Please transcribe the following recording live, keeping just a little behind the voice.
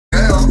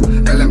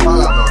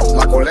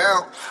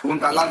culeo, un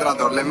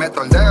taladrador, le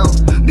meto el dedo.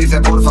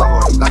 Dice por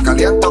favor, la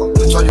caliento,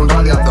 soy un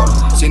radiador.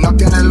 Si no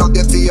tienes los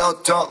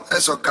 18,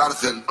 eso es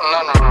cárcel.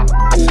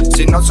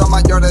 Si no son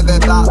mayores de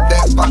edad,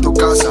 ven pa' tu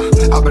casa,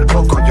 a ver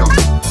poco yo.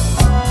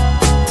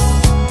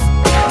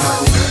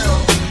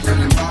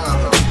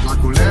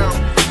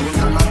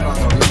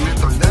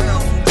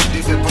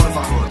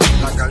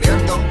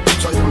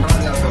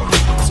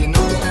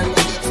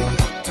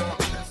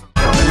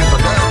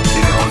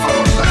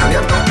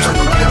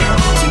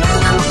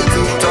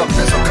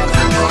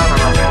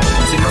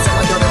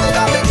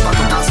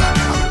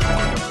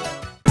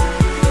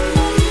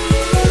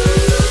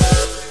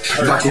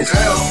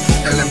 DRACUKEO,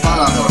 el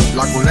empalador,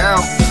 la culeo,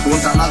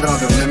 un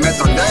taladrador, le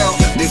meto el dedo.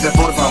 Dice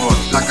por favor,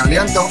 la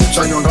caliento,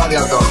 soy un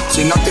radiador.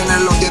 Si no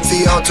tienes los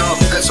 18,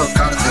 eso es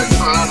cárcel.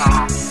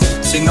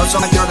 Si no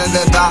son mayores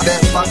de edad,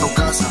 ven pa' tu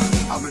casa,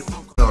 a ver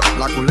poco.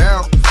 La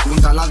culeo,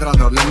 un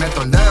taladrador, le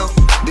meto el dedo.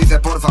 Dice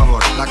por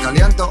favor, la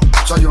caliento,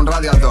 soy un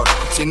radiador.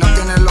 Si no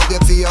tienes los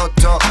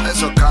 18,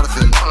 eso es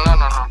cárcel.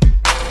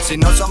 Si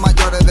no son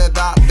mayores de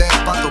edad,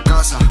 ven pa' tu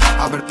casa,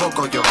 a ver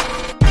poco yo.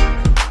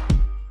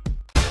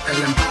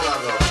 El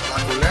empalador,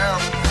 la culeo,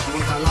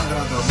 un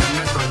taladrador, le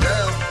meto el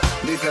dedo.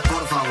 Dice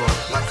por favor,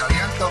 la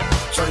caliento,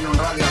 soy un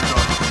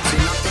radiador. Si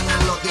no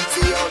tienes los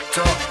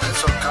 18,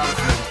 eso es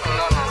cárcel.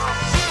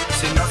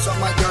 Si no son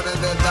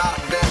mayores de edad,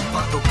 ven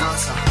pa' tu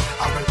casa,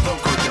 a ver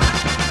poco yo.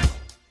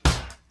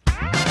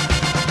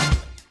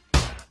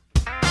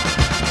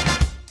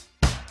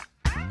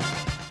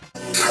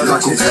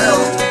 DRACUKEO,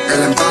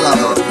 el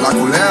empalador, la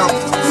culeo,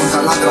 un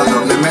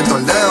taladrador, le meto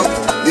el dedo.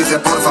 Dice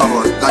por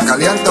favor, la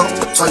caliento,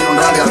 soy un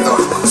radiador.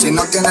 Si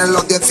no tienes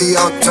los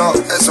 18,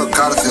 eso es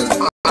cárcel.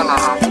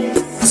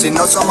 Si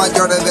no son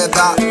mayores de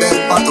edad,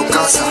 ven pa' tu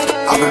casa,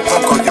 a ver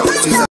poco yo.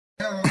 Si se...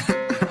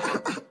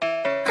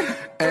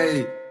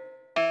 Ey.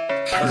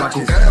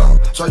 DRACUKEO,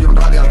 soy un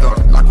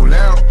radiador, la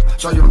culeo,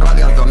 soy un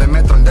radiador, le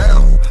meto el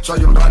dedo,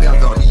 soy un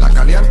radiador, la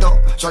caliento,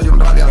 soy un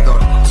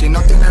radiador. Si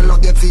no tienes los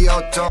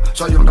 18,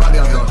 soy un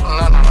radiador.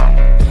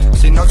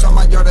 Si no son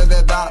mayores de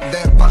edad,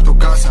 ven pa' tu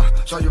casa,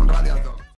 soy un radiador.